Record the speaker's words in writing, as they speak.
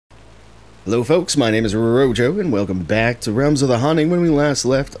Hello folks, my name is Rojo, and welcome back to Realms of the Haunting. When we last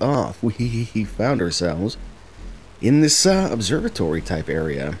left off, we found ourselves in this observatory type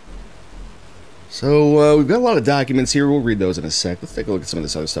area. So we've got a lot of documents here, we'll read those in a sec. Let's take a look at some of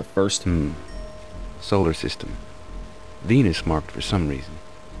this other stuff first. Solar system. Venus marked for some reason.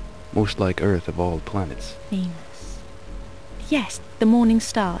 Most like Earth of all planets. Venus. Yes, the morning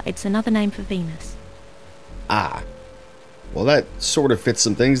star. It's another name for Venus. Ah. Well, that sort of fits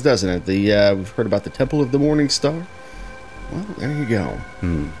some things, doesn't it? We've heard about the Temple of the Morning Star. Well, there you go.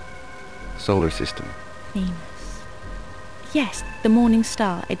 Solar system. Venus. Yes, the morning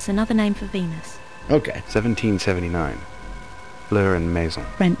star. It's another name for Venus. Okay. 1779. Fleur and Maison.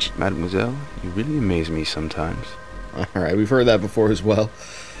 French. Mademoiselle, you really amaze me sometimes. Alright, we've heard that before as well.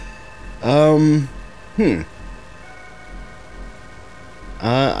 I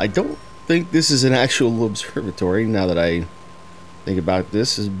don't think this is an actual observatory, now that I think about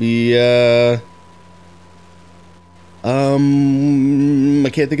this. It'd be, I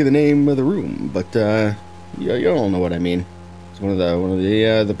can't think of the name of the room, but, you all know what I mean. It's one of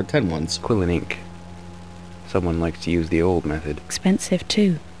the pretend ones. Quill and ink. Someone likes to use the old method. Expensive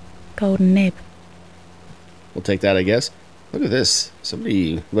too. Golden nib. We'll take that, I guess. Look at this.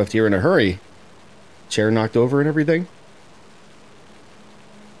 Somebody left here in a hurry. Chair knocked over and everything.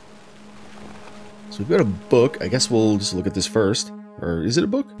 So we've got a book. I guess we'll just look at this first. Or is it a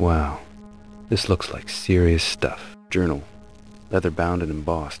book? Wow. This looks like serious stuff. Journal. Leather bound and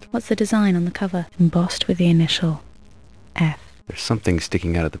embossed. What's the design on the cover? Embossed with the initial F. There's something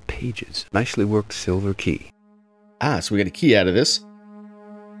sticking out of the pages. Nicely worked silver key. Ah, so we got a key out of this.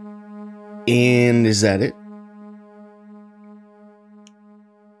 And is that it?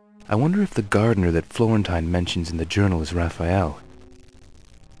 I wonder if the gardener that Florentine mentions in the journal is Raphael.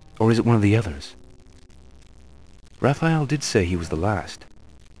 Or is it one of the others? Raphael did say he was the last.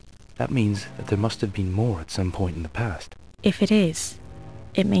 That means that there must have been more at some point in the past. If it is,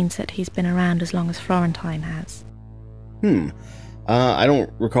 it means that he's been around as long as Florentine has. I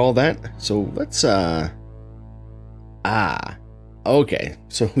don't recall that. So let's, okay.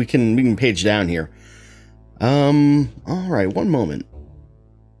 So we can page down here. Alright, one moment.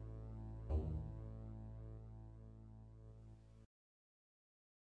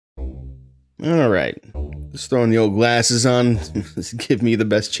 Alright. Just throwing the old glasses on. Give me the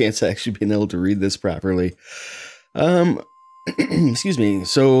best chance of actually being able to read this properly. Excuse me.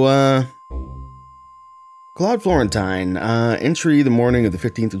 So, Claude Florentine, entry the morning of the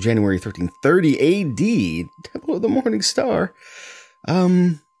 15th of January, 1330 AD, Temple of the Morning Star.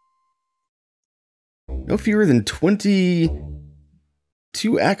 No fewer than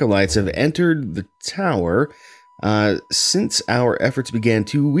 22 acolytes have entered the tower since our efforts began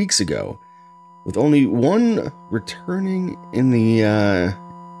 2 weeks ago, with only one returning in the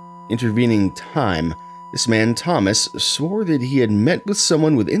intervening time. This man, Thomas, swore that he had met with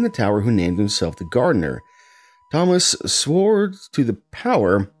someone within the tower who named himself the Gardener. Thomas swore to the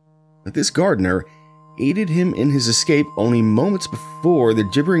power that this gardener aided him in his escape only moments before the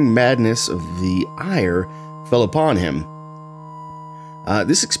gibbering madness of the ire fell upon him.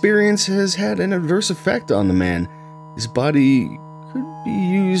 This experience has had an adverse effect on the man. His body could be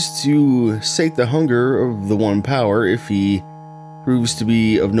used to sate the hunger of the one power if he proves to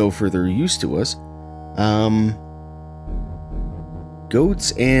be of no further use to us.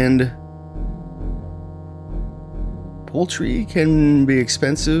 Goats and poultry can be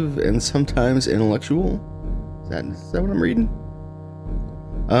expensive and sometimes intellectual. Is that what I'm reading?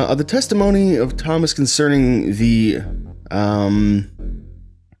 Of the testimony of Thomas concerning the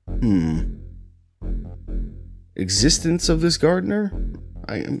existence of this gardener,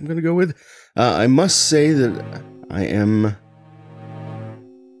 I am gonna go with, I must say that I am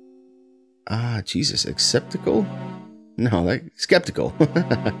skeptical? No, skeptical.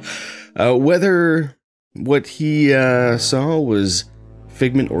 Whether what he saw was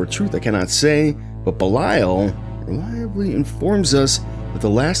figment or truth, I cannot say, but Belial reliably informs us that the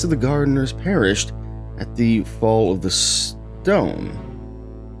last of the gardeners perished at the fall of the stone.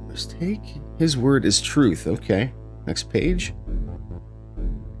 Let's take his word as truth. Okay, next page.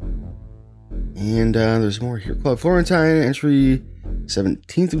 And there's more here. Claude Florentine, entry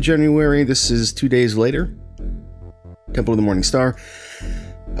 17th of January. This is 2 days later. Temple of the Morning Star.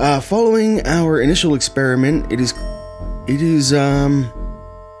 Following our initial experiment, it is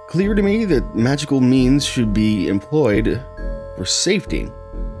clear to me that magical means should be employed for safety.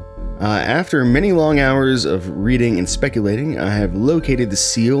 After many long hours of reading and speculating, I have located the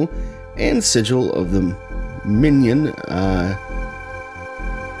seal and sigil of the minion.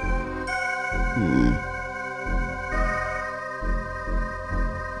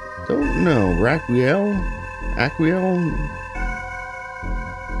 don't know. Raquiel? Aquiel?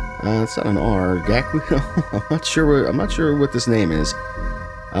 It's not an R. Gaquiel? I'm not sure what this name is.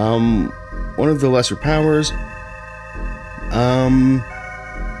 One of the lesser powers. On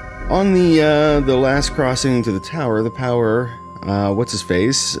the last crossing to the tower, the power, what's his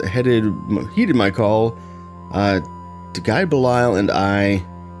face, heeded my call, to guide Belial and I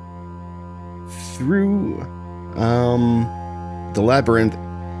through, the labyrinth,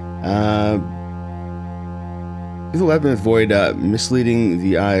 void, misleading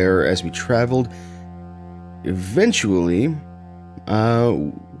the ire as we traveled. Eventually,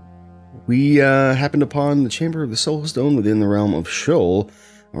 we happened upon the Chamber of the Soul Stone within the realm of Sheol.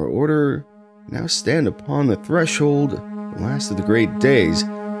 Our order now stand upon the threshold, the last of the great days.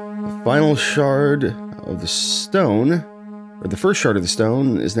 The final shard of the stone, or the first shard of the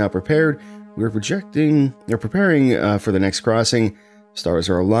stone, is now prepared. We are preparing for the next crossing. Stars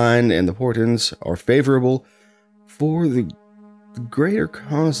are aligned and the portents are favorable. For the greater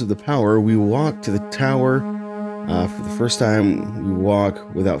cause of the power, we walk to the tower. For the first time, we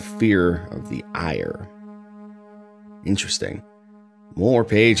walk without fear of the ire. Interesting. More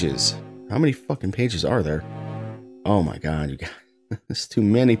pages. How many fucking pages are there? Oh my god, you got there's too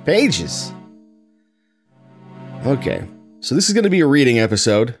many pages. Okay, so this is going to be a reading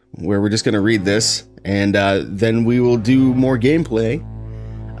episode where we're just going to read this, and then we will do more gameplay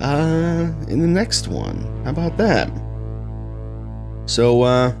in the next one. How about that? So,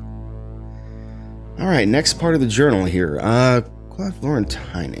 alright, next part of the journal here.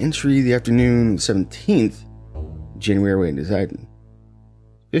 Florentine, entry the afternoon, 17th, January, wait, is that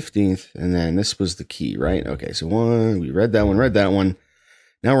 15th, and then this was the key, right? Okay, so we read that one.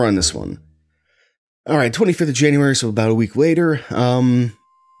 Now we're on this one. Alright, 25th of January, so about a week later,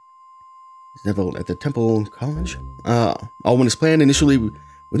 Neville at the Temple College. All went as planned initially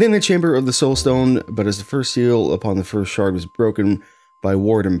within the Chamber of the Soul Stone, but as the first seal upon the first shard was broken by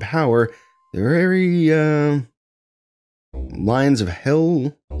ward and power, the very lines of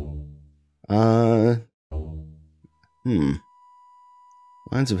hell,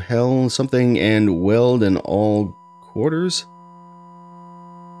 lines of hell, something, and weld in all quarters?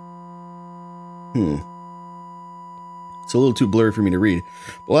 It's a little too blurry for me to read.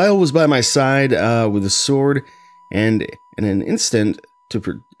 Belial was by my side with a sword and in an instant to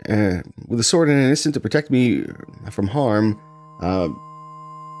protect me from harm.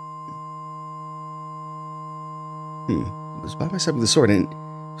 Was by my side with a sword in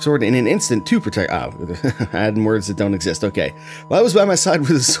an instant to protect. Adding words that don't exist. Okay. Well, I was by my side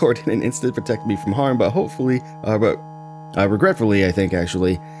with a sword in an instant to protect me from harm, but regretfully, I think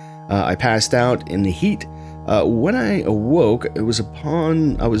actually, I passed out in the heat. When I awoke, it was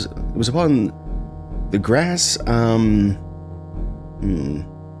upon the grass,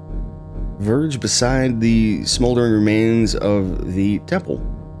 verge beside the smoldering remains of the temple.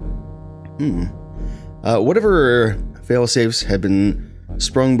 Whatever failsafes had been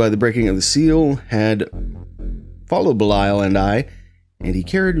sprung by the breaking of the seal had followed Belial and I, and he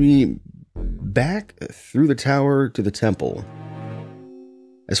carried me back through the tower to the temple.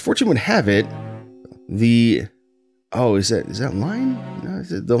 As fortune would have it, is that line? No,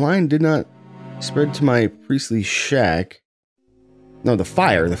 the line did not spread to my priestly shack. No, the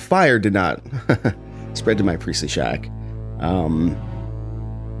fire did not spread to my priestly shack.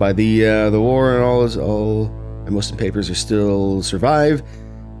 By the war and all my most papers are still survive.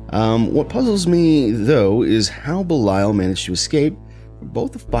 What puzzles me though is how Belial managed to escape from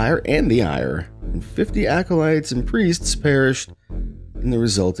both the fire and the ire, and 50 acolytes and priests perished in the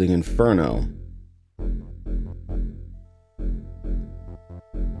resulting inferno.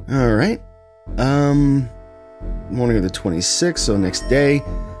 Alright. Morning of the 26th, so next day.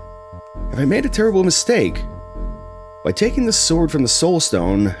 Have I made a terrible mistake? By taking the sword from the Soul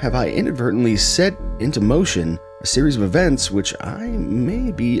Stone, have I inadvertently set into motion a series of events which I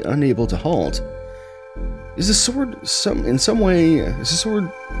may be unable to halt? Is the sword in some way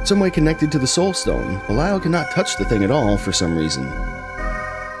connected to the Soul Stone? Belial cannot touch the thing at all for some reason.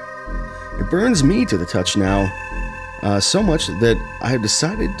 It burns me to the touch now, so much that I have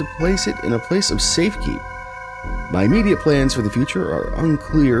decided to place it in a place of safekeep. My immediate plans for the future are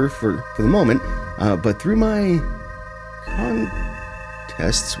unclear for the moment, but through my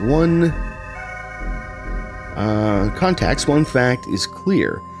contacts, one fact is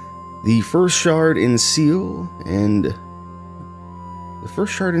clear. The first shard in seal and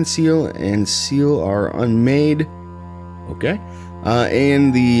seal are unmade. Okay.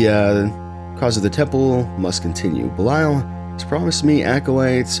 And the cause of the temple must continue. Belial has promised me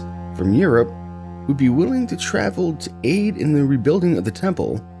acolytes from Europe who'd be willing to travel to aid in the rebuilding of the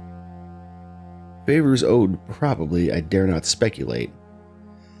temple. Favors owed, probably. I dare not speculate.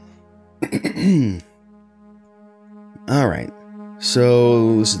 Alright.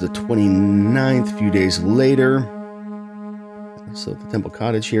 So, this is the 29th, a few days later. So, the Temple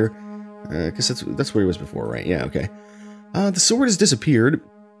Cottage here. I guess that's where he was before, right? Yeah, okay. The sword has disappeared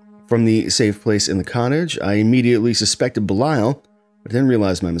from the safe place in the cottage. I immediately suspected Belial, but then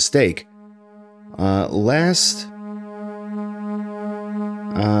realized my mistake. Last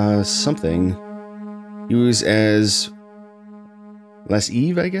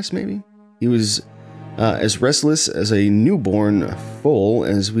Eve, I guess, maybe? He was as restless as a newborn foal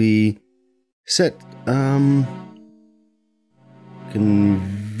as we set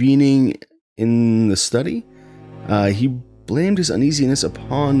convening in the study. He blamed his uneasiness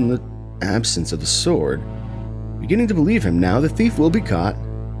upon the absence of the sword. Beginning to believe him now, the thief will be caught.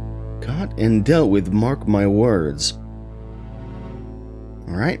 Caught and dealt with, mark my words.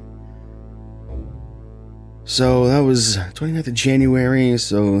 Alright. So that was 29th of January,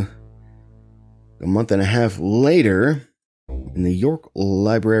 so a month and a half later, in the York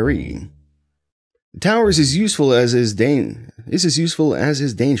Library. The tower is as useful as is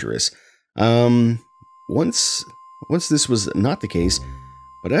dangerous. Once this was not the case,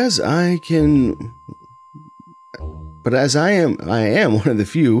 but as I am one of the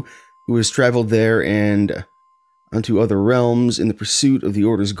few who has traveled there and unto other realms in the pursuit of the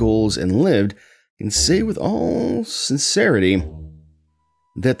Order's goals and lived, can say with all sincerity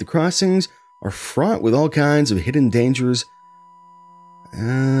that the crossings are fraught with all kinds of hidden dangers,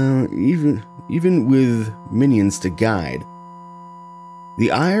 even with minions to guide. The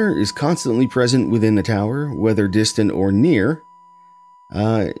ire is constantly present within the tower, whether distant or near.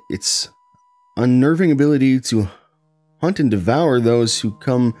 Its unnerving ability to hunt and devour those who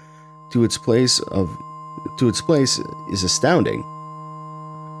come to its place is astounding.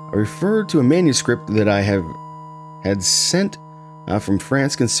 I refer to a manuscript that I had sent from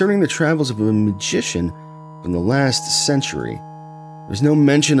France concerning the travels of a magician from the last century. There's no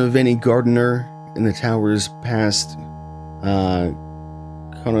mention of any gardener in the tower's past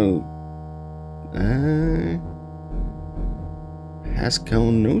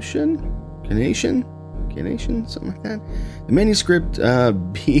Canation, something like that. The manuscript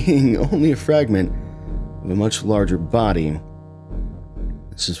being only a fragment of a much larger body.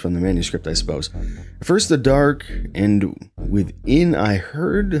 This is from the manuscript, I suppose. First the dark, and within I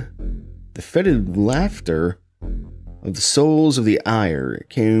heard the fetid laughter of the souls of the ire. It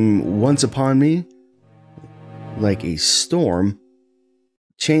came once upon me like a storm,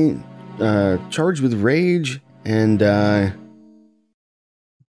 charged with rage and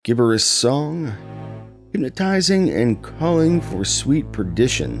gibberish song, hypnotizing and calling for sweet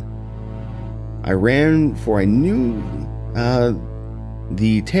perdition. I ran, for I knew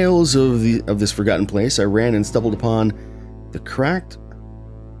the tales of this forgotten place. I ran and stumbled upon the cracked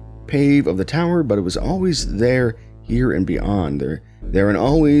pave of the tower, but it was always there, here and beyond. There and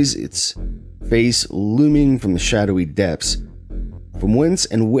always its face looming from the shadowy depths. From whence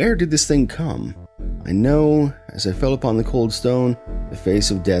and where did this thing come? I know, as I fell upon the cold stone, the face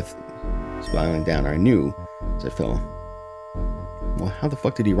of death smiling down. I knew as I fell. Well, how the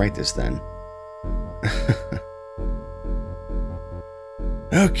fuck did he write this then?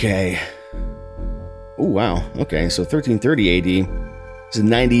 Okay. Oh, wow. Okay, so 1330 AD. This is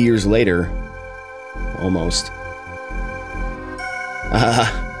 90 years later. Almost.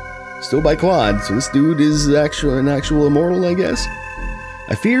 Still by Claude, so this dude is an actual immortal, I guess.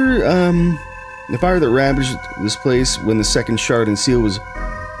 I fear, the fire that ravaged this place when the second shard and seal was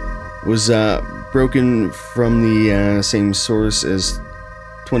broken from the same source as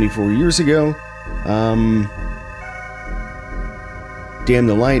 24 years ago. Damn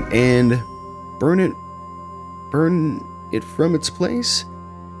the light and burn it from its place.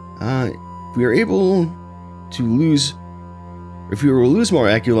 If we were to lose more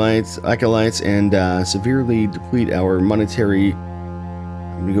acolytes and severely deplete our monetary,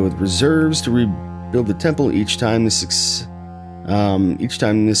 I'm gonna go with reserves to rebuild the temple each time this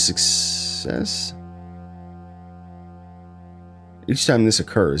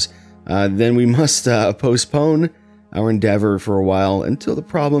occurs, then we must postpone our endeavor for a while until the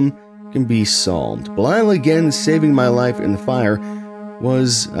problem can be solved. Belial, again saving my life in the fire,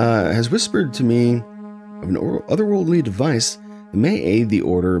 has whispered to me of an otherworldly device that may aid the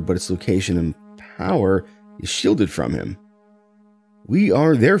Order, but its location and power is shielded from him. We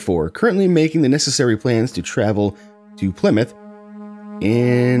are therefore currently making the necessary plans to travel to Plymouth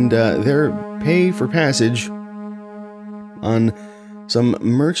and there pay for passage on some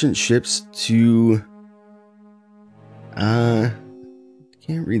merchant ships to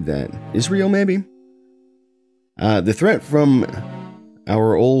can't read that. Israel, maybe? The threat from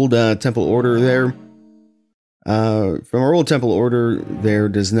our old temple order there,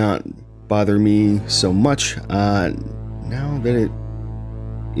 does not bother me so much, now that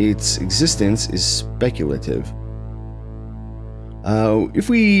its existence is speculative. If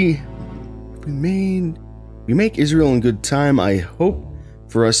we make Israel in good time, I hope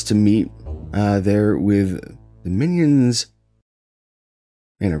for us to meet there with the minions.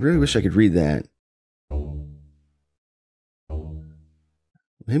 Man, I really wish I could read that.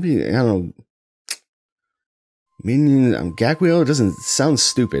 Maybe, I don't know. Minion, Gackwheel, it doesn't sound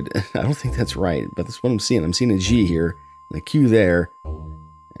stupid. I don't think that's right, but that's what I'm seeing. I'm seeing a G here, and a Q there,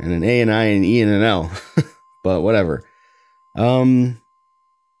 and an A and I, and E and an L. But whatever. I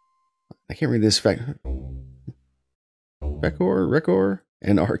can't read this. Rekor,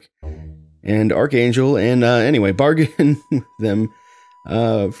 and Archangel, and anyway, bargain with them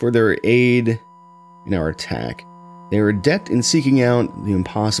for their aid in our attack. They are adept in seeking out the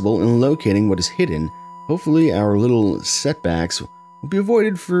impossible and locating what is hidden. Hopefully our little setbacks will be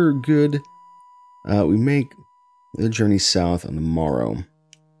avoided for good. We make the journey south on the morrow.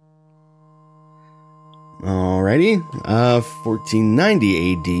 Alrighty,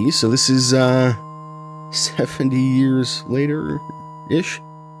 1490 AD, so this is 70 years later-ish.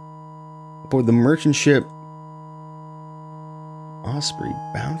 Aboard the merchant ship Osprey,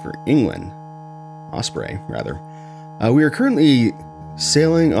 bound for England. Osprey, rather. We are currently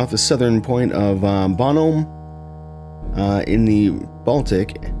sailing off the southern point of Bonholm in the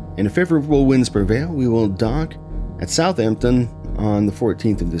Baltic, and if favorable winds prevail, we will dock at Southampton on the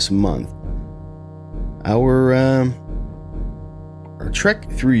 14th of this month. Our trek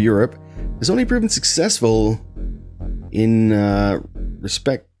through Europe has only proven successful in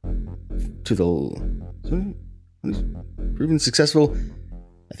respect to the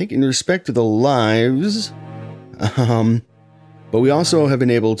lives. But we also have been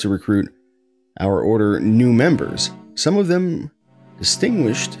able to recruit our order new members, some of them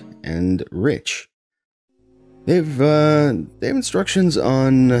distinguished and rich. They have instructions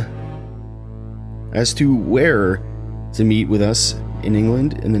on as to where to meet with us in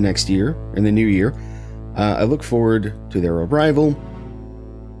England in the new year. I look forward to their arrival.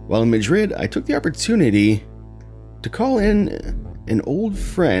 While in Madrid, I took the opportunity to call in an old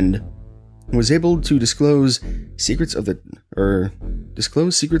friend who was able to disclose secrets of the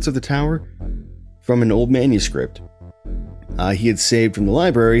tower from an old manuscript he had saved from the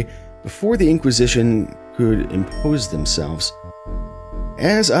library before the Inquisition could impose themselves.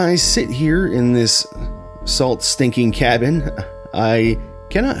 As I sit here in this salt-stinking cabin, I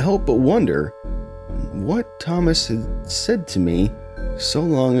cannot help but wonder what Thomas had said to me so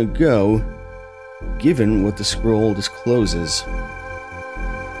long ago, given what the scroll discloses.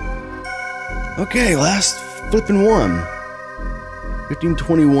 Okay, last flippin' one.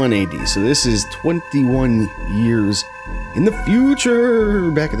 1521 AD, so this is 21 years in the future,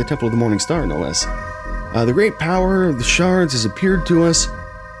 back at the Temple of the Morning Star, no less. The great power of the shards has appeared to us.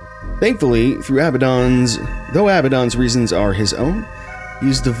 Thankfully, though Abaddon's reasons are his own, he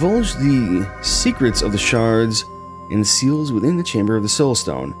has divulged the secrets of the shards and seals within the chamber of the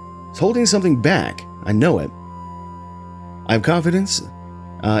Soulstone. He's holding something back, I know it. I have confidence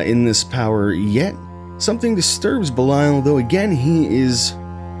in this power, yet something disturbs Belial, though again he is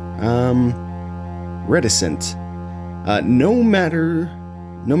reticent. No matter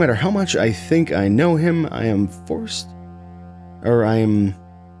how much I think I know him, no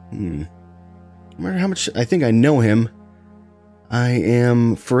matter how much I think I know him, I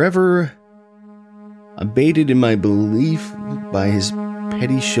am forever abated in my belief by his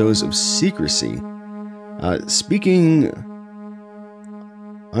petty shows of secrecy. Speaking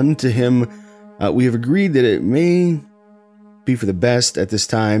unto him, we have agreed that it may be for the best at this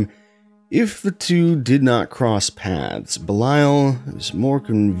time if the two did not cross paths. Belial is more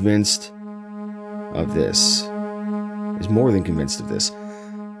than convinced of this.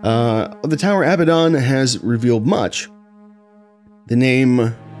 Of the tower, Abaddon has revealed much. The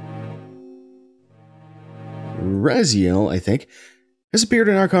name Raziel, I think, has appeared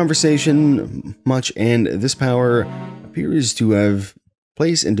in our conversation much, and this power appears to have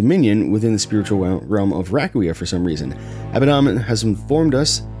place and dominion within the spiritual realm of Raquia for some reason. Abaddon has informed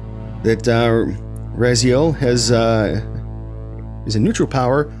us that Raziel is a neutral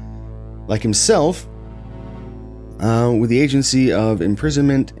power like himself, with the agency of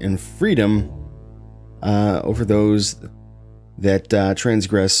imprisonment and freedom over those that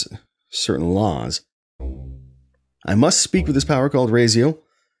transgress certain laws. I must speak with this power called Raziel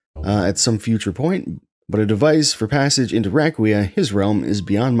at some future point, but a device for passage into Raquia, his realm, is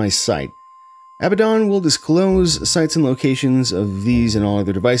beyond my sight. Abaddon will disclose sites and locations of these and all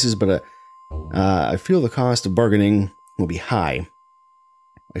other devices, but I feel the cost of bargaining will be high.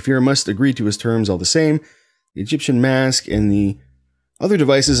 I fear I must agree to his terms all the same. The Egyptian mask and the other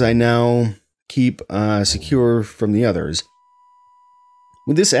devices I now keep secure from the others.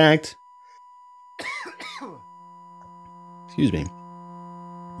 With this act... Excuse me.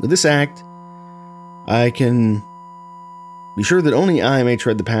 With this act, I can be sure that only I may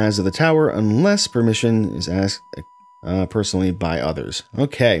tread the paths of the tower unless permission is asked personally by others.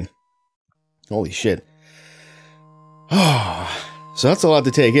 Okay. Holy shit. Oh, so that's a lot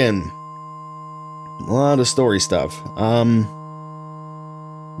to take in. A lot of story stuff.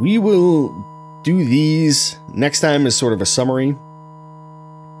 We will do these next time as sort of a summary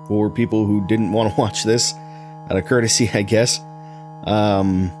for people who didn't want to watch this out of courtesy, I guess.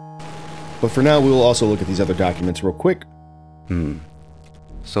 But for now, we will also look at these other documents real quick.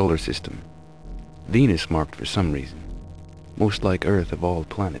 Solar system. Venus marked for some reason. Most like Earth of all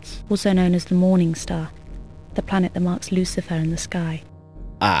planets. Also known as the Morning Star, the planet that marks Lucifer in the sky.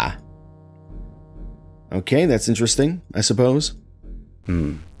 Ah. Okay, that's interesting, I suppose.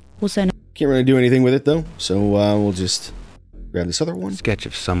 Also Can't really do anything with it, though, so we'll just grab this other one. Sketch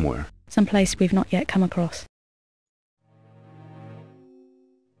of somewhere. some place we've not yet come across.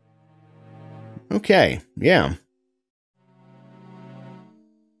 Okay, yeah.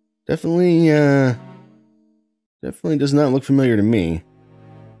 Definitely does not look familiar to me.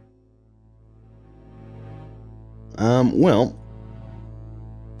 Well,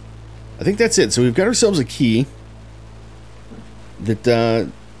 I think that's it. So we've got ourselves a key that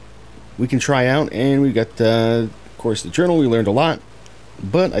we can try out, and we've got, of course, the journal. We learned a lot,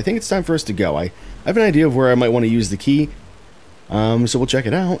 but I think it's time for us to go. I have an idea of where I might want to use the key, so we'll check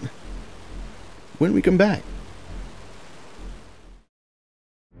it out when we come back.